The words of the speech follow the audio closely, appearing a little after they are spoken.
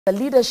The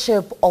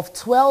leadership of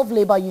 12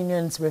 labor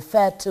unions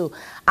referred to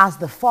as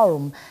the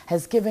Forum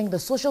has given the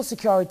Social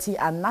Security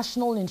and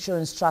National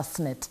Insurance Trust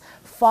SSNIT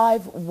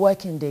 5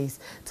 working days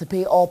to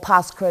pay all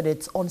past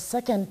credits on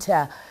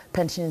second-tier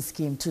pension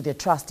scheme to their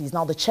trustees.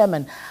 Now, the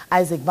chairman,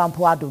 Isaac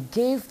Vampoado,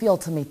 gave the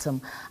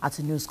ultimatum at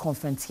a news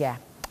conference here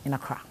in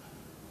Accra.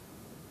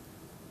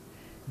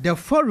 The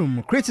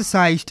Forum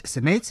criticized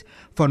SSNIT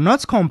for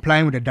not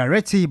complying with the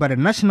directive by the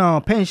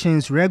National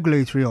Pensions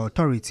Regulatory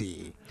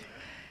Authority.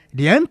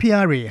 The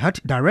NPRA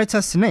had directed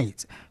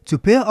SSNIT to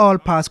pay all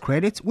past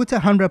credits with a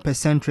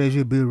 100%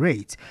 treasury bill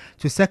rate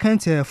to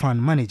second-tier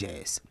fund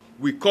managers.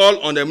 We call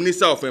on the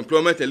Minister of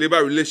Employment and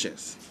Labour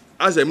Relations,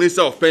 as the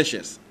Minister of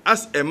Pensions,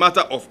 as a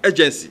matter of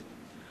urgency,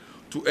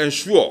 to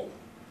ensure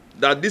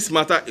that this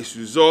matter is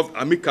resolved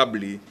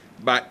amicably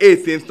by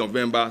 18th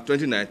November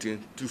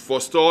 2019 to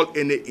forestall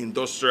any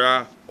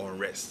industrial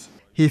unrest.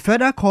 He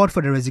further called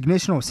for the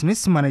resignation of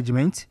SSNIT's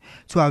management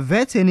to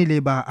avert any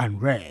labor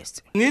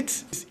unrest.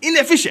 SSNIT is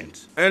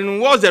inefficient. And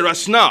what's the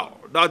rationale?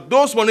 That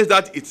those monies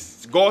that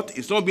it's got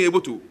is not being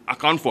able to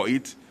account for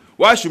it.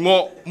 Why should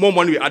more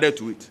money be added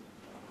to it?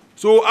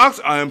 So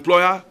ask our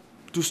employer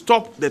to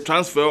stop the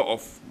transfer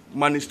of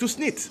monies to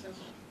SSNIT,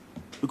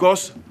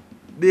 because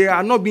they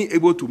are not being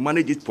able to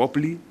manage it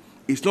properly.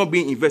 It's not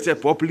being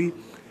invested properly,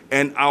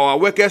 and our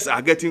workers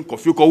are getting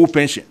kofi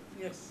pension.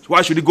 So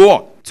why should it go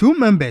on? 2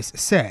 members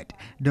said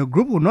the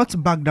group will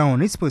not back down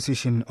on its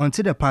position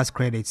until the past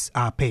credits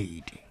are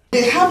paid.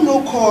 They have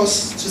no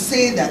cause to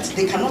say that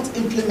they cannot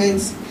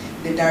implement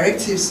the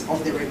directives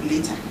of the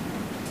regulator.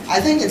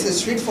 I think it's a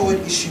straightforward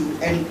issue,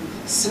 and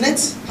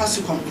SSNIT has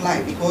to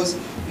comply, because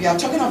we are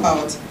talking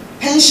about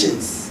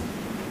pensions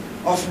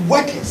of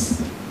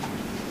workers,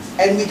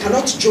 and we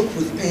cannot joke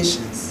with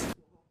pensions.